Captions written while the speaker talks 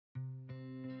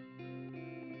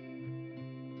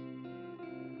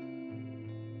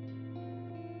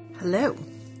Hello,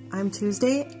 I'm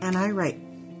Tuesday and I write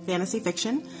fantasy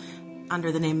fiction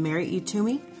under the name Mary E.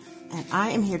 Twomey, and I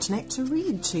am here tonight to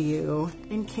read to you.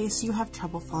 In case you have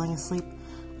trouble falling asleep,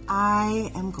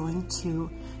 I am going to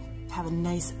have a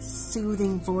nice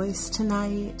soothing voice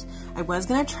tonight. I was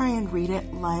going to try and read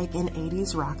it like an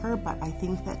 80s rocker, but I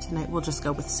think that tonight we'll just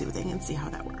go with soothing and see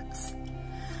how that works.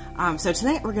 So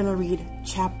tonight we're going to read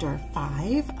Chapter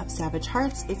 5 of Savage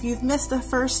Hearts. If you've missed the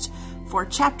first 4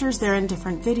 chapters, they're in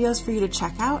different videos for you to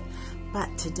check out.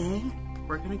 But today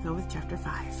we're going to go with Chapter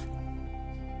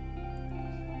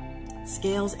 5.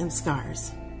 Scales and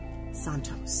Scars,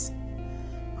 Santos.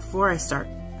 Before I start,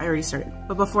 I already started,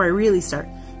 but before I really start,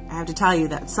 I have to tell you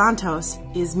that Santos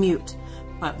is mute.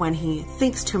 But when he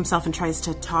thinks to himself and tries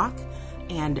to talk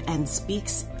and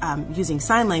speaks using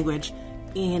sign language,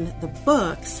 in the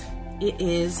books, it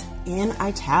is in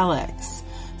italics,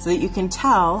 so that you can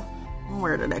tell,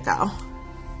 where did it go?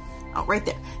 Oh, right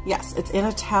there. Yes, it's in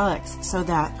italics, so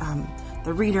that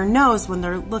the reader knows when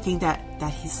they're looking that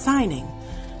he's signing.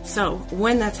 So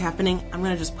when that's happening, I'm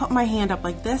going to just put my hand up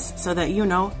like this so that you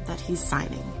know that he's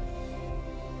signing.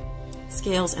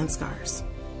 Scales and Scars.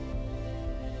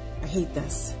 I hate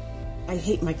this. I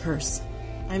hate my curse.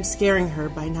 I'm scaring her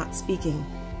by not speaking.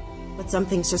 But some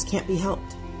things just can't be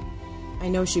helped. I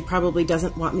know she probably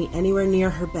doesn't want me anywhere near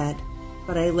her bed,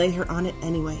 but I lay her on it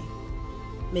anyway,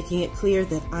 making it clear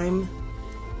that I'm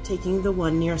taking the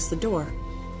one nearest the door,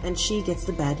 and she gets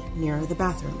the bed nearer the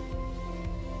bathroom.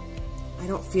 I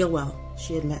don't feel well,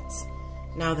 she admits,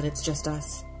 now that it's just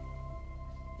us.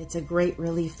 It's a great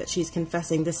relief that she's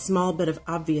confessing this small bit of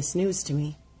obvious news to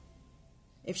me.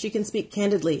 If she can speak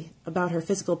candidly about her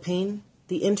physical pain,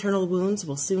 the internal wounds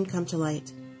will soon come to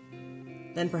light.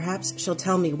 Then perhaps she'll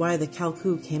tell me why the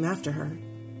Calcoo came after her.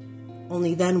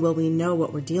 Only then will we know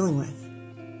what we're dealing with.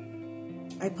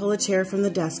 I pull a chair from the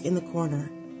desk in the corner,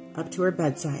 up to her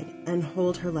bedside, and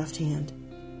hold her left hand.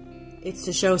 It's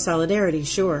to show solidarity,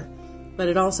 sure, but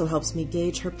it also helps me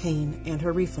gauge her pain and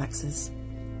her reflexes.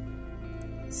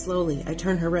 Slowly, I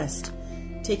turn her wrist,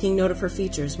 taking note of her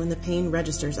features when the pain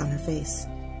registers on her face.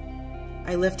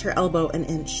 I lift her elbow an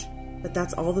inch, but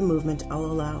that's all the movement I'll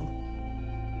allow.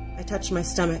 I touch my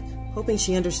stomach, hoping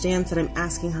she understands that I'm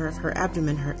asking her if her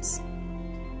abdomen hurts.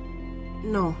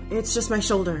 No, it's just my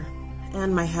shoulder,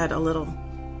 and my head a little.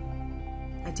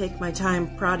 I take my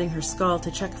time prodding her skull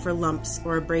to check for lumps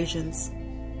or abrasions.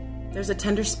 There's a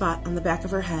tender spot on the back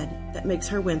of her head that makes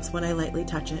her wince when I lightly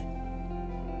touch it.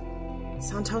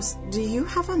 Santos, do you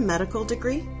have a medical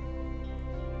degree?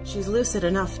 She's lucid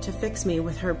enough to fix me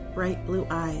with her bright blue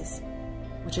eyes,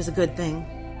 which is a good thing.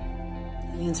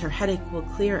 It means her headache will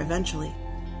clear eventually.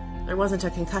 There wasn't a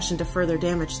concussion to further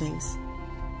damage things.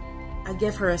 I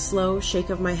give her a slow shake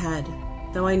of my head,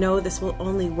 though I know this will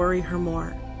only worry her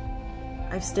more.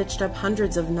 I've stitched up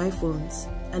hundreds of knife wounds,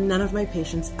 and none of my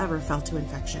patients ever fell to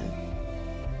infection.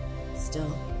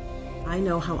 Still, I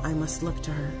know how I must look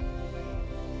to her.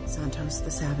 Santos the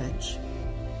Savage.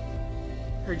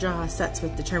 Her jaw sets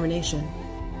with determination.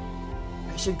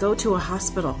 I should go to a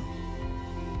hospital.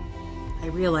 I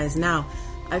realize now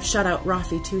I've shut out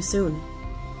Rafi too soon.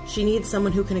 She needs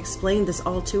someone who can explain this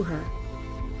all to her.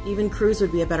 Even Cruz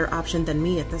would be a better option than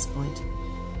me at this point.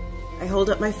 I hold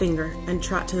up my finger and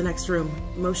trot to the next room,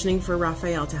 motioning for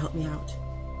Raphael to help me out.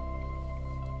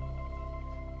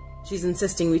 She's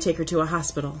insisting we take her to a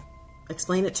hospital.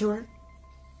 Explain it to her?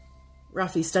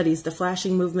 Rafi studies the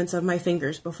flashing movements of my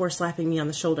fingers before slapping me on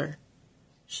the shoulder.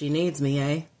 She needs me,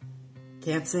 eh?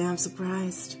 Can't say I'm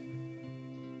surprised.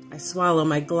 I swallow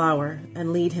my glower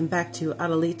and lead him back to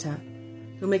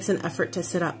Adelita, who makes an effort to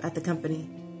sit up at the company.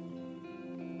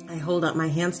 I hold up my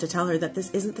hands to tell her that this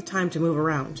isn't the time to move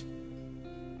around.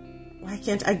 Why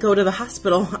can't I go to the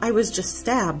hospital? I was just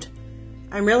stabbed.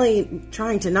 I'm really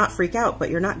trying to not freak out, but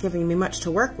you're not giving me much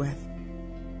to work with.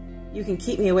 You can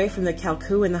keep me away from the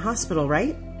Calcoo in the hospital,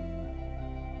 right?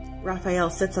 Raphael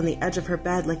sits on the edge of her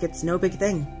bed like it's no big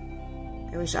thing.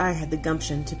 I wish I had the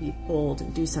gumption to be bold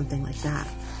and do something like that.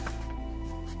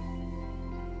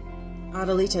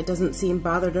 Adelita doesn't seem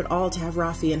bothered at all to have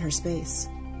Rafi in her space.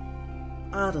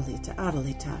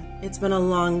 Adelita, it's been a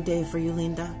long day for you,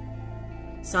 Linda.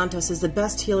 Santos is the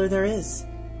best healer there is,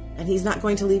 and he's not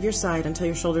going to leave your side until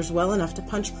your shoulder's well enough to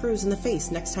punch Cruz in the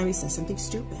face next time he says something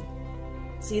stupid.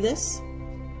 See this?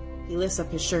 He lifts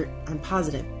up his shirt, I'm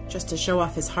positive, just to show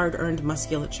off his hard-earned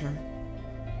musculature.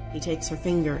 He takes her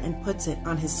finger and puts it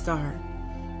on his scar,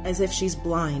 as if she's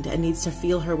blind and needs to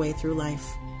feel her way through life.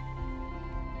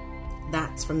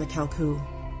 That's from the Calcoo.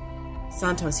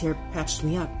 Santos here patched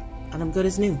me up, and I'm good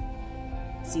as new.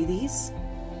 See these?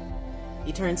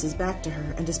 He turns his back to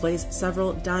her and displays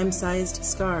several dime-sized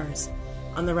scars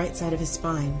on the right side of his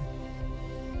spine.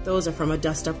 Those are from a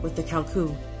dust-up with the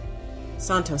calcoo.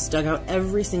 Santos dug out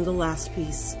every single last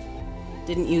piece.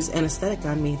 Didn't use anesthetic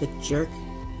on me, the jerk.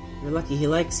 You're lucky he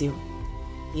likes you.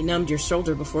 He numbed your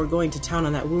shoulder before going to town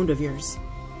on that wound of yours.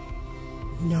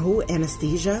 No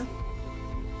anesthesia?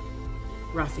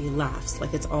 Rafi laughs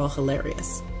like it's all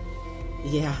hilarious.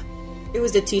 Yeah, it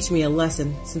was to teach me a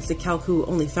lesson since the calcoo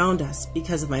only found us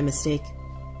because of my mistake.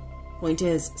 Point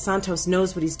is, Santos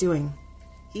knows what he's doing.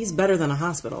 He's better than a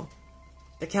hospital.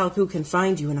 The calcoo can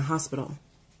find you in a hospital.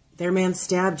 Their man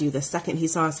stabbed you the second he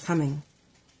saw us coming.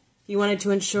 He wanted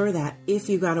to ensure that, if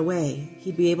you got away,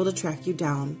 he'd be able to track you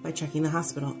down by checking the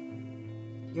hospital.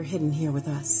 You're hidden here with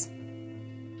us.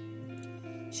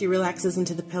 She relaxes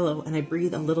into the pillow, and I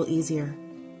breathe a little easier.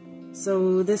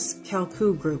 So this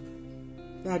calcoo group,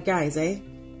 bad guys, eh?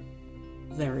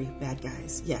 Very bad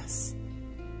guys, yes.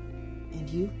 And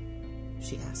you?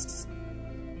 She asks.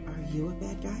 Are you a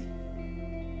bad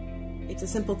guy? It's a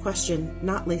simple question,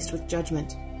 not laced with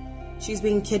judgment. She's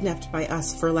being kidnapped by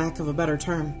us, for lack of a better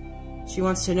term. She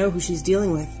wants to know who she's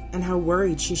dealing with and how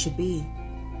worried she should be.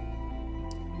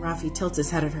 Rafi tilts his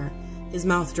head at her, his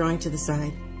mouth drawing to the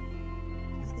side.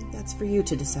 I think that's for you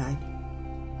to decide.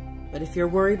 But if you're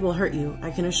worried we'll hurt you,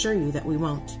 I can assure you that we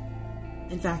won't.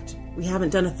 In fact, we haven't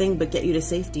done a thing but get you to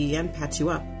safety and patch you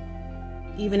up.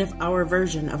 Even if our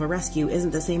version of a rescue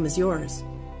isn't the same as yours,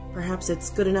 perhaps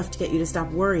it's good enough to get you to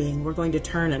stop worrying we're going to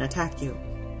turn and attack you.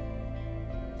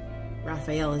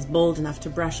 Raphael is bold enough to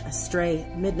brush a stray,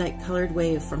 midnight-colored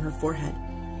wave from her forehead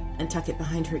and tuck it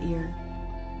behind her ear.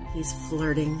 He's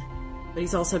flirting, but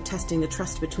he's also testing the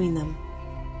trust between them.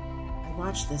 I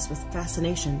watch this with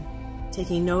fascination,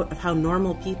 taking note of how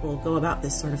normal people go about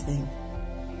this sort of thing.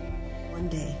 One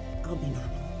day, I'll be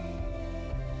normal.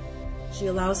 She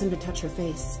allows him to touch her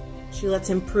face. She lets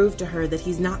him prove to her that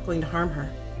he's not going to harm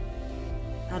her.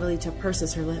 Adelita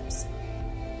purses her lips.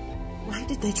 Why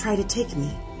did they try to take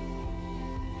me?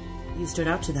 You stood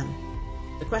out to them.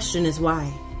 The question is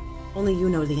why. Only you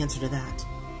know the answer to that.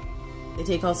 They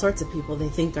take all sorts of people they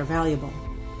think are valuable.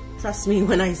 Trust me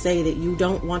when I say that you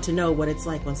don't want to know what it's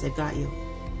like once they've got you.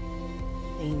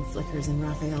 Pain flickers in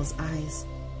Raphael's eyes,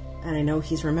 and I know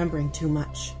he's remembering too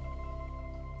much.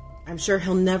 I'm sure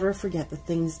he'll never forget the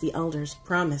things the elders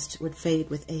promised would fade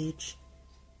with age.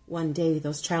 One day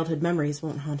those childhood memories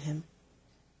won't haunt him.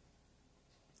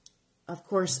 Of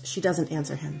course, she doesn't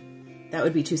answer him. That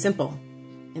would be too simple.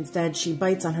 Instead, she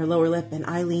bites on her lower lip and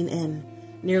I lean in,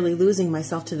 nearly losing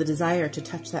myself to the desire to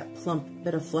touch that plump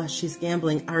bit of flesh she's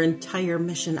gambling our entire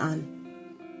mission on.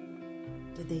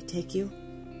 Did they take you?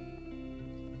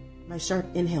 My sharp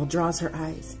inhale draws her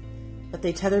eyes, but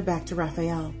they tether back to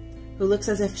Raphael, who looks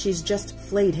as if she's just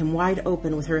flayed him wide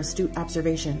open with her astute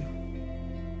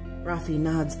observation. Rafi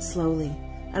nods slowly,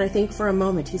 and I think for a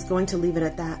moment he's going to leave it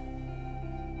at that.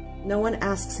 No one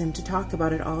asks him to talk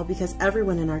about it all because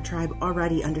everyone in our tribe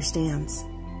already understands.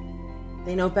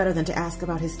 They know better than to ask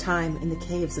about his time in the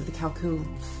caves of the calcoo.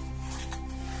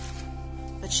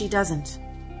 But she doesn't.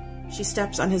 She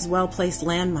steps on his well-placed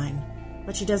landmine,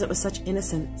 but she does it with such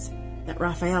innocence that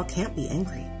Raphael can't be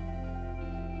angry.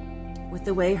 With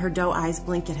the way her doe eyes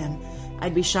blink at him,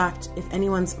 I'd be shocked if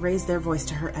anyone's raised their voice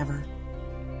to her ever.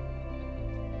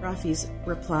 Rafi's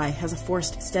reply has a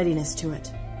forced steadiness to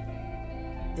it.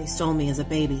 They stole me as a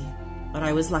baby, but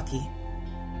I was lucky.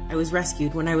 I was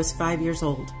rescued when I was 5 years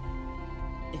old.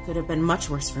 It could have been much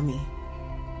worse for me.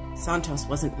 Santos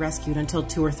wasn't rescued until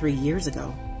 2 or 3 years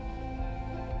ago.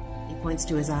 He points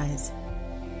to his eyes.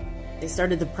 They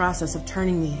started the process of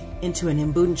turning me into an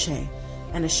imbunche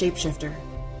and a shapeshifter,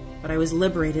 but I was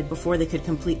liberated before they could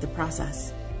complete the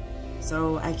process.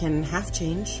 So I can half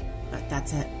change, but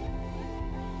that's it.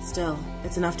 Still,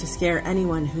 it's enough to scare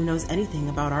anyone who knows anything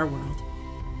about our world.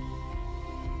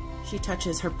 She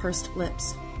touches her pursed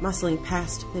lips, muscling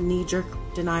past the knee-jerk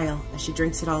denial as she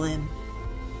drinks it all in.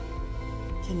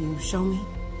 Can you show me?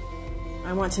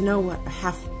 I want to know what a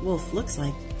half-wolf looks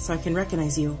like so I can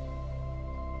recognize you.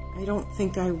 I don't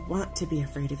think I want to be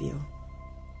afraid of you.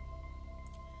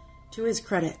 To his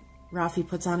credit, Rafi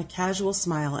puts on a casual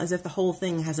smile as if the whole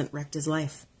thing hasn't wrecked his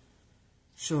life.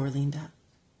 Sure, Linda,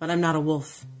 but I'm not a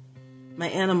wolf. My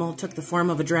animal took the form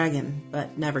of a dragon,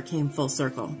 but never came full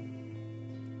circle.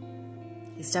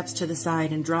 He steps to the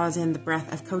side and draws in the breath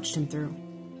I've coached him through.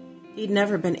 He'd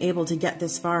never been able to get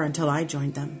this far until I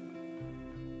joined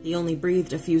them. He only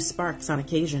breathed a few sparks on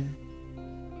occasion.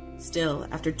 Still,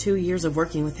 after 2 years of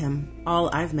working with him, all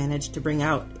I've managed to bring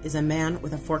out is a man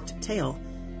with a forked tail,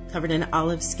 covered in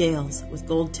olive scales with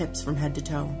gold tips from head to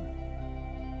toe.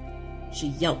 She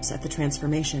yelps at the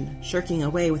transformation, shirking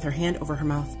away with her hand over her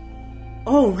mouth.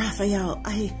 "Oh, Raphael,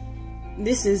 I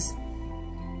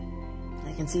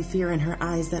can see fear in her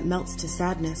eyes that melts to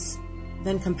sadness.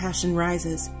 Then compassion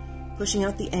rises, pushing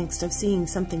out the angst of seeing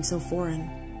something so foreign.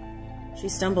 She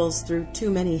stumbles through too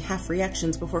many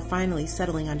half-reactions before finally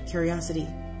settling on curiosity.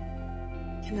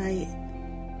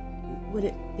 Would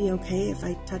it be okay if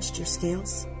I touched your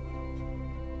scales?"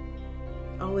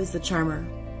 Always the charmer,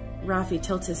 Rafi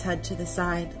tilts his head to the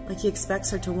side like he expects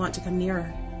her to want to come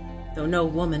nearer, though no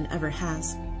woman ever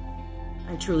has.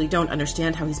 I truly don't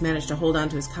understand how he's managed to hold on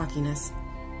to his cockiness.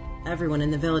 Everyone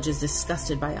in the village is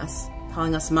disgusted by us,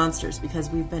 calling us monsters because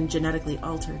we've been genetically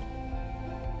altered.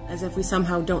 As if we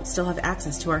somehow don't still have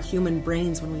access to our human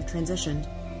brains when we've transitioned.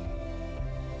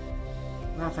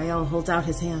 Raphael holds out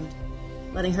his hand,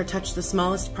 letting her touch the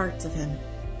smallest parts of him,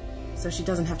 so she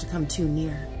doesn't have to come too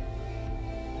near.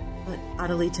 But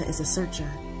Adelita is a searcher.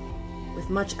 With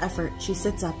much effort, she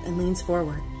sits up and leans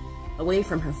forward, away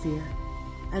from her fear,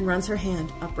 and runs her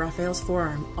hand up Raphael's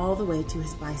forearm all the way to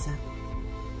his bicep.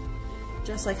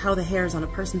 Just like how the hairs on a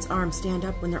person's arm stand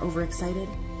up when they're overexcited,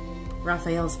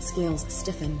 Raphael's scales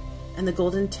stiffen, and the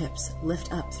golden tips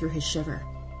lift up through his shiver.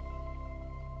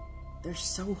 They're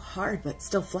so hard but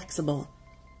still flexible,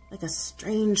 like a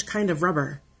strange kind of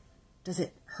rubber. Does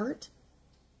it hurt?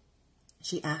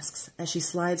 She asks as she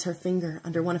slides her finger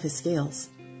under one of his scales.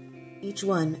 Each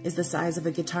one is the size of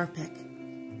a guitar pick.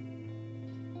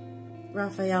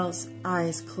 Raphael's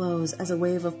eyes close as a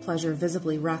wave of pleasure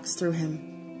visibly rocks through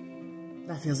him.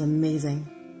 That feels amazing,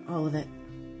 all of it.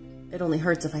 It only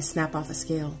hurts if I snap off a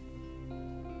scale.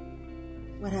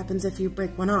 What happens if you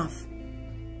break one off?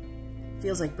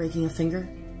 Feels like breaking a finger.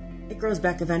 It grows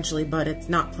back eventually, but it's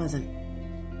not pleasant.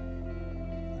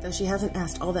 Though she hasn't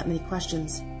asked all that many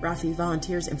questions, Rafi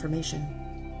volunteers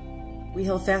information. We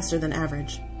heal faster than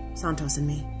average, Santos and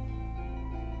me.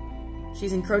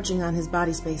 She's encroaching on his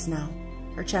body space now,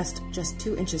 her chest just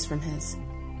 2 inches from his.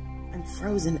 I'm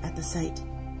frozen at the sight,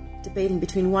 debating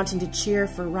between wanting to cheer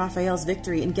for Raphael's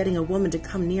victory and getting a woman to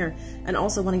come near, and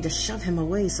also wanting to shove him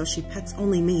away so she pets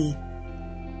only me.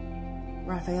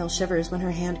 Raphael shivers when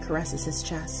her hand caresses his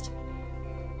chest.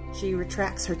 She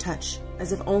retracts her touch,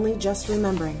 as if only just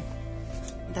remembering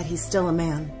that he's still a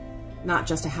man, not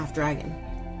just a half-dragon.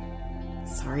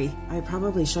 Sorry, I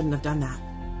probably shouldn't have done that.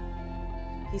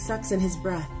 He sucks in his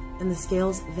breath, and the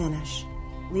scales vanish,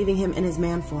 leaving him in his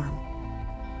man form.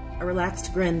 A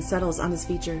relaxed grin settles on his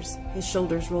features, his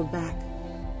shoulders rolled back.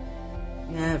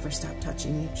 Never stop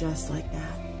touching me just like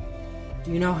that.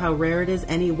 Do you know how rare it is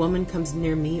any woman comes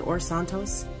near me or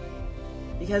Santos?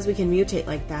 Because we can mutate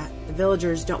like that, the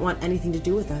villagers don't want anything to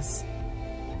do with us.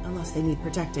 Unless they need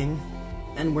protecting.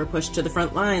 Then we're pushed to the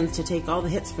front lines to take all the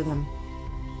hits for them.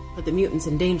 Put the mutants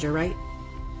in danger, right?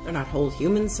 They're not whole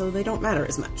humans, so they don't matter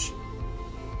as much.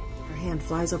 Her hand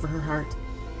flies over her heart.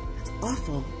 That's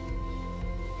awful.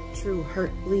 True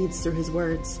hurt bleeds through his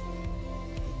words.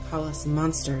 They call us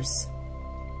monsters.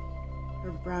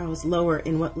 Her brows lower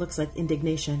in what looks like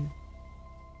indignation.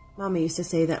 Mama used to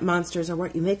say that monsters are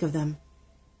what you make of them.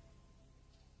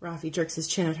 Rafi jerks his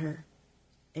chin at her.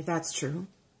 If that's true,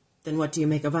 then what do you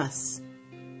make of us?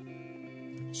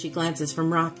 She glances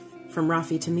from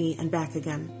Rafi to me and back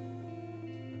again.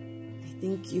 I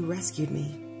think you rescued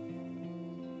me.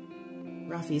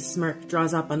 Rafi's smirk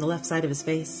draws up on the left side of his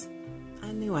face.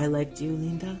 I knew I liked you,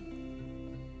 Linda.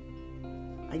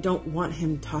 I don't want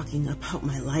him talking about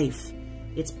my life.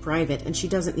 It's private, and she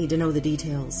doesn't need to know the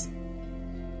details.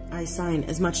 I sign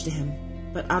as much to him,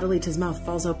 but Adelita's mouth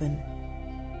falls open.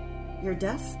 You're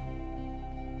deaf?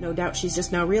 No doubt she's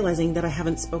just now realizing that I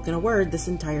haven't spoken a word this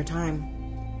entire time.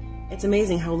 It's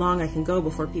amazing how long I can go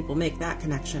before people make that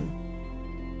connection.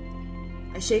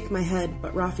 I shake my head,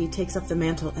 but Rafi takes up the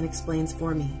mantle and explains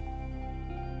for me.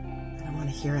 I don't want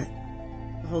to hear it.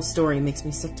 The whole story makes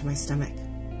me sick to my stomach.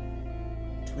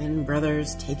 Twin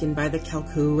brothers taken by the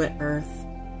Kalku at birth.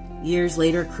 Years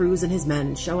later, Cruz and his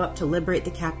men show up to liberate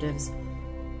the captives,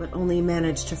 but only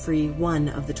manage to free one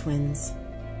of the twins.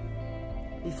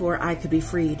 Before I could be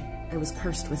freed, I was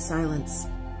cursed with silence.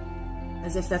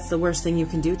 As if that's the worst thing you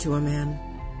can do to a man.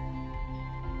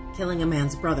 Killing a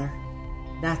man's brother.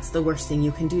 That's the worst thing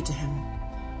you can do to him.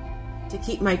 To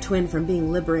keep my twin from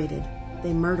being liberated,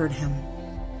 they murdered him.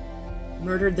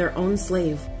 Murdered their own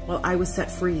slave while I was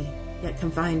set free, yet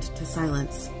confined to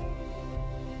silence.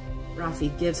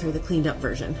 Rafi gives her the cleaned-up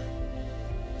version.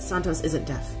 Santos isn't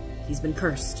deaf. He's been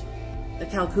cursed. The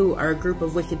Kalku are a group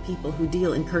of wicked people who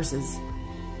deal in curses.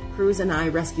 Cruz and I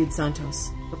rescued Santos,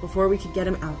 but before we could get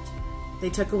him out, they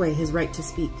took away his right to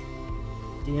speak.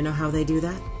 Do you know how they do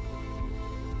that?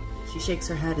 She shakes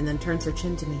her head and then turns her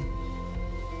chin to me.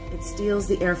 It steals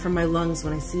the air from my lungs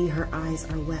when I see her eyes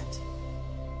are wet.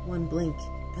 One blink,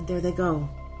 and there they go,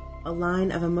 a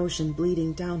line of emotion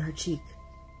bleeding down her cheek.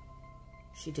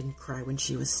 She didn't cry when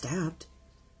she was stabbed.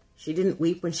 She didn't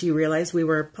weep when she realized we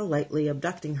were politely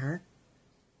abducting her.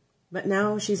 But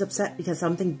now she's upset because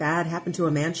something bad happened to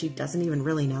a man she doesn't even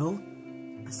really know?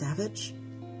 A savage?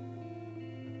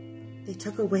 They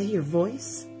took away your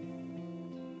voice?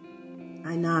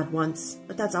 I nod once,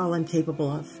 but that's all I'm capable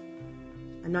of.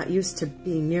 I'm not used to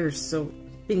being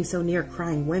so near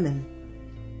crying women.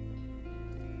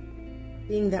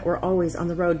 Being that we're always on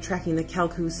the road tracking the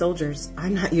Calcoo soldiers,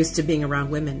 I'm not used to being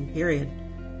around women, period.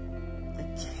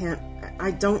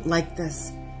 I don't like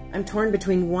this. I'm torn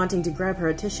between wanting to grab her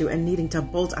a tissue and needing to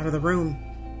bolt out of the room.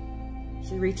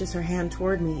 She reaches her hand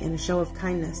toward me in a show of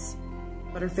kindness,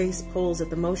 but her face pulls at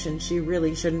the motion she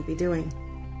really shouldn't be doing.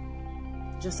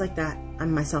 Just like that,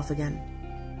 I'm myself again.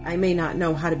 I may not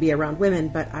know how to be around women,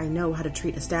 but I know how to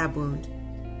treat a stab wound.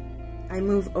 I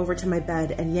move over to my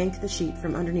bed and yank the sheet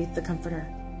from underneath the comforter.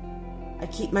 I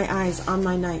keep my eyes on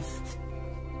my knife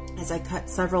as I cut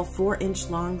several 4-inch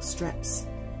long strips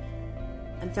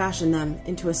and fashion them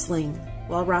into a sling,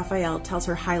 while Raphael tells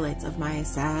her highlights of my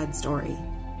sad story.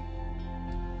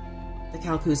 The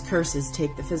Calcoo's curses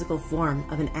take the physical form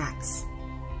of an axe.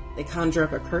 They conjure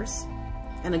up a curse,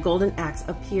 and a golden axe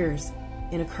appears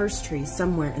in a curse tree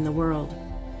somewhere in the world.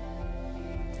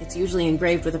 It's usually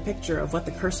engraved with a picture of what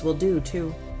the curse will do,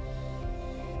 too.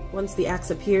 Once the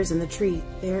axe appears in the tree,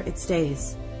 there it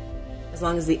stays. As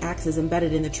long as the axe is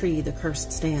embedded in the tree, the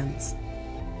curse stands.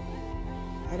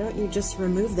 Why don't you just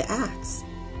remove the axe?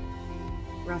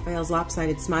 Raphael's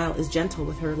lopsided smile is gentle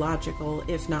with her logical,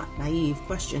 if not naive,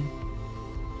 question.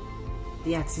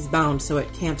 The axe is bound so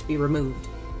it can't be removed,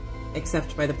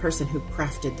 except by the person who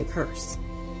crafted the curse.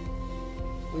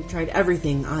 We've tried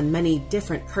everything on many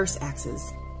different curse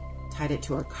axes. Tied it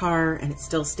to our car, and it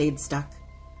still stayed stuck.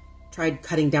 Tried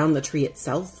cutting down the tree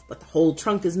itself, but the whole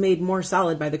trunk is made more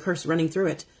solid by the curse running through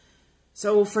it.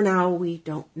 So for now, we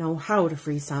don't know how to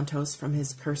free Santos from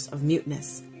his curse of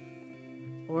muteness,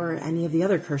 or any of the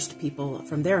other cursed people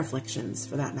from their afflictions,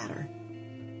 for that matter.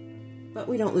 But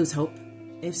we don't lose hope.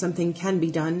 If something can be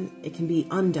done, it can be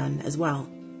undone as well.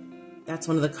 That's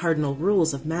one of the cardinal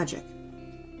rules of magic.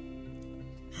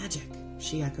 Magic,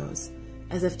 she echoes,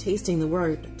 as if tasting the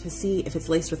word to see if it's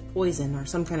laced with poison or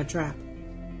some kind of trap.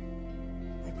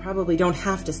 I probably don't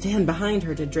have to stand behind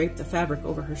her to drape the fabric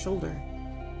over her shoulder.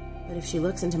 But if she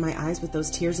looks into my eyes with those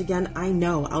tears again, I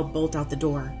know I'll bolt out the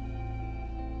door.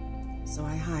 So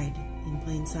I hide in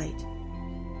plain sight.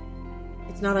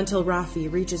 It's not until Rafi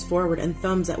reaches forward and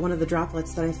thumbs at one of the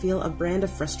droplets that I feel a brand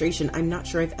of frustration I'm not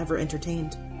sure I've ever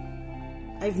entertained.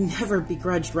 I've never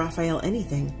begrudged Raphael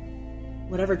anything.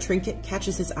 Whatever trinket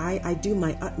catches his eye, I do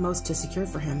my utmost to secure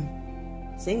for him.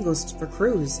 Same goes for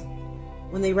Cruz.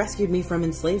 When they rescued me from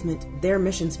enslavement, their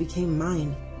missions became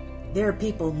mine. Their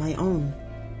people my own.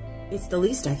 It's the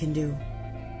least I can do.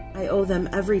 I owe them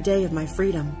every day of my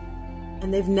freedom,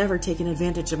 and they've never taken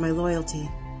advantage of my loyalty.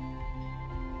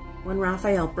 When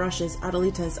Raphael brushes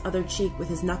Adelita's other cheek with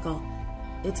his knuckle,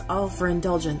 it's all for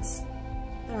indulgence.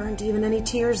 There aren't even any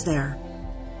tears there.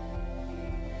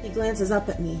 He glances up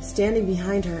at me, standing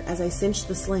behind her as I cinch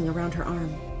the sling around her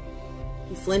arm.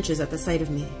 He flinches at the sight of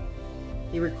me.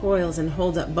 He recoils and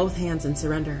holds up both hands in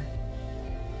surrender.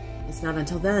 It's not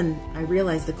until then I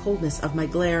realize the coldness of my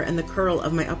glare and the curl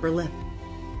of my upper lip.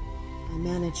 I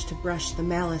manage to brush the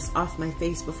malice off my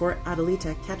face before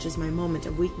Adelita catches my moment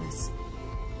of weakness.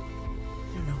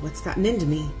 I don't know what's gotten into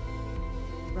me.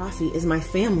 Rafi is my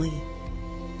family,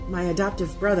 my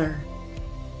adoptive brother,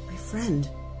 my friend.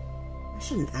 I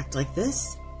shouldn't act like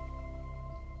this.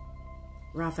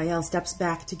 Raphael steps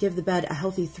back to give the bed a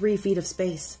healthy 3 feet of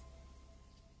space.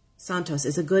 Santos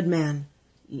is a good man.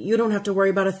 You don't have to worry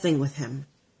about a thing with him.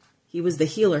 He was the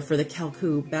healer for the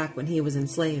Calcoo back when he was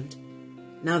enslaved.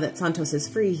 Now that Santos is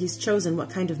free, he's chosen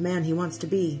what kind of man he wants to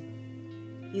be.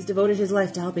 He's devoted his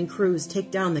life to helping Cruz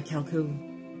take down the Calcoo.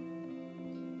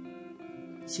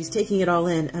 She's taking it all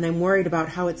in, and I'm worried about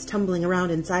how it's tumbling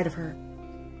around inside of her.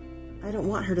 I don't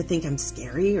want her to think I'm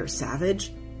scary or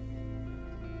savage.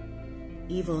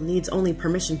 Evil needs only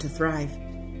permission to thrive,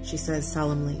 she says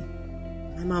solemnly.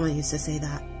 My mama used to say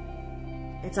that.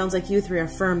 It sounds like you three are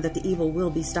firm that the evil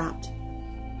will be stopped.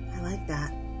 I like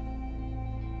that.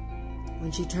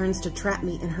 When she turns to trap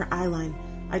me in her eyeline,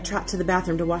 I trot to the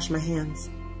bathroom to wash my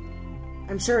hands.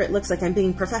 I'm sure it looks like I'm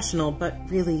being professional, but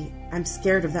really, I'm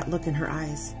scared of that look in her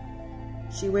eyes.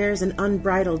 She wears an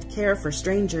unbridled care for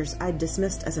strangers I'd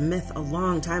dismissed as a myth a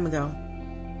long time ago.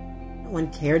 No No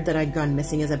one cared that I'd gone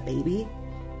missing as a baby.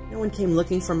 No one came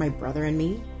looking for my brother and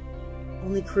me.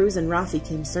 Only Cruz and Rafi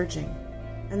came searching.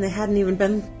 And they hadn't even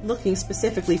been looking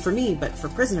specifically for me, but for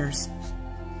prisoners.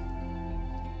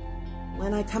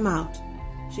 When I come out,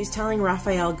 she's telling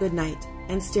Raphael goodnight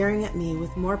and staring at me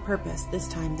with more purpose this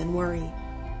time than worry.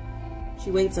 She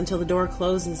waits until the door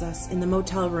closes us in the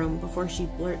motel room before she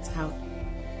blurts out,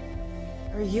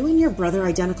 "Are you and your brother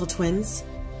identical twins?"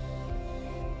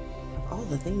 Of all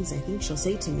the things I think she'll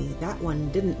say to me, that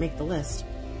one didn't make the list.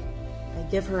 I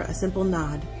give her a simple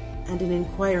nod and an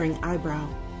inquiring eyebrow.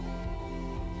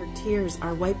 Her tears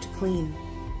are wiped clean,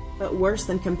 but worse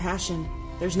than compassion,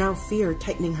 there's now fear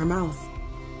tightening her mouth.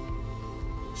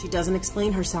 She doesn't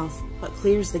explain herself, but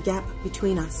clears the gap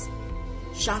between us,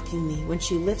 shocking me when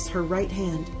she lifts her right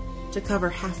hand to cover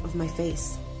half of my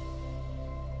face.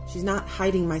 She's not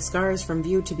hiding my scars from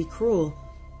view to be cruel,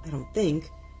 I don't think.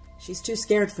 She's too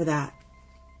scared for that.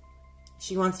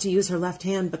 She wants to use her left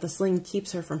hand, but the sling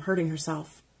keeps her from hurting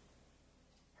herself.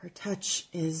 Her touch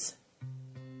is...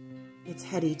 It's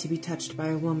heady to be touched by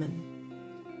a woman.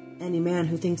 Any man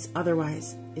who thinks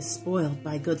otherwise is spoiled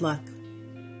by good luck.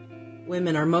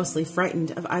 Women are mostly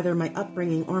frightened of either my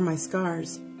upbringing or my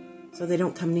scars, so they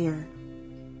don't come near.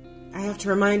 I have to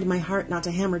remind my heart not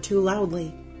to hammer too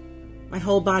loudly. My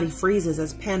whole body freezes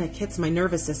as panic hits my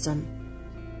nervous system.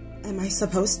 Am I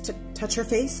supposed to touch her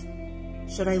face?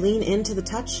 Should I lean into the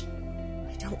touch?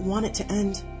 I don't want it to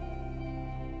end.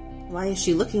 Why is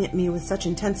she looking at me with such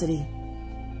intensity?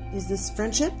 Is this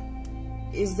friendship?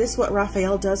 Is this what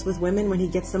Raphael does with women when he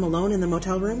gets them alone in the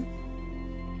motel room?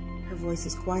 Her voice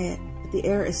is quiet, but the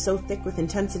air is so thick with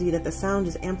intensity that the sound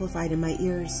is amplified in my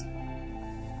ears.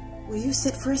 Will you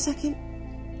sit for a second?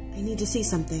 I need to see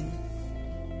something.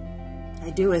 I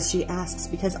do as she asks,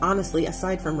 because honestly,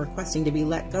 aside from requesting to be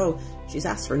let go, she's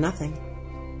asked for nothing.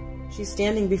 She's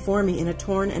standing before me in a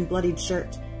torn and bloodied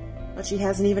shirt, but she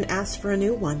hasn't even asked for a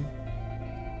new one.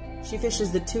 She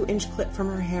fishes the 2-inch clip from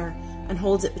her hair and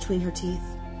holds it between her teeth.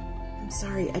 I'm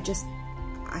sorry,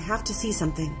 I have to see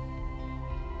something.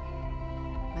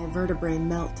 My vertebrae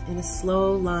melt in a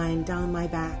slow line down my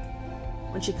back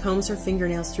when she combs her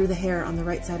fingernails through the hair on the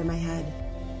right side of my head.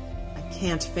 I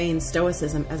can't feign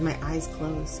stoicism as my eyes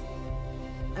close.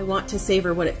 I want to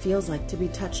savor what it feels like to be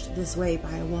touched this way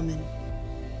by a woman.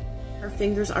 Her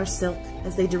fingers are silk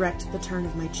as they direct the turn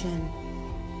of my chin.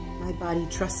 My body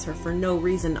trusts her for no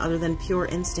reason other than pure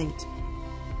instinct.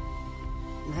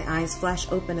 My eyes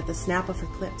flash open at the snap of her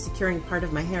clip, securing part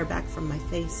of my hair back from my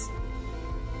face.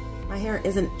 My hair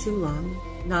isn't too long,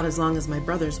 not as long as my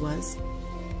brother's was.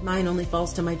 Mine only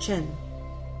falls to my chin,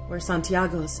 where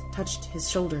Santiago's touched his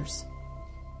shoulders.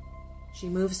 She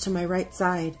moves to my right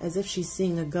side as if she's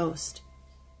seeing a ghost.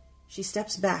 She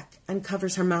steps back and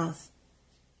covers her mouth,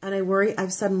 and I worry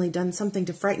I've suddenly done something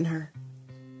to frighten her.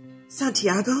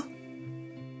 Santiago?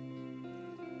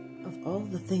 Of all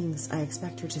the things I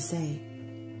expect her to say,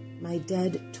 my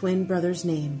dead twin brother's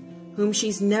name, whom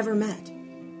she's never met,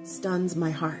 stuns my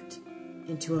heart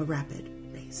into a rapid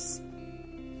race.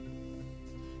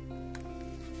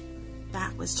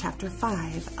 That was Chapter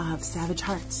 5 of Savage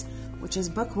Hearts, which is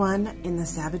Book 1 in the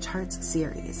Savage Hearts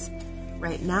series.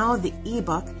 Right now, the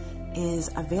ebook is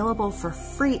available for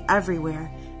free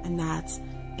everywhere, and that's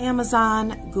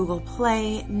Amazon, Google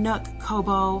Play, Nook,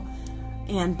 Kobo,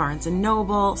 and Barnes &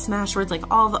 Noble, Smashwords, like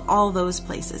all those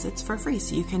places. It's for free,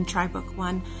 so you can try Book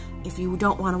 1. If you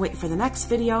don't want to wait for the next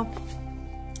video,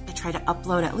 I try to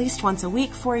upload at least once a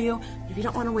week for you. If you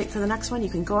don't want to wait for the next one, you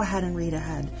can go ahead and read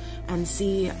ahead and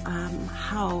see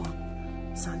how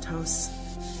Santos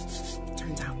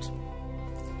turns out.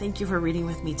 Thank you for reading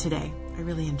with me today. I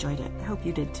really enjoyed it. I hope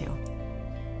you did too.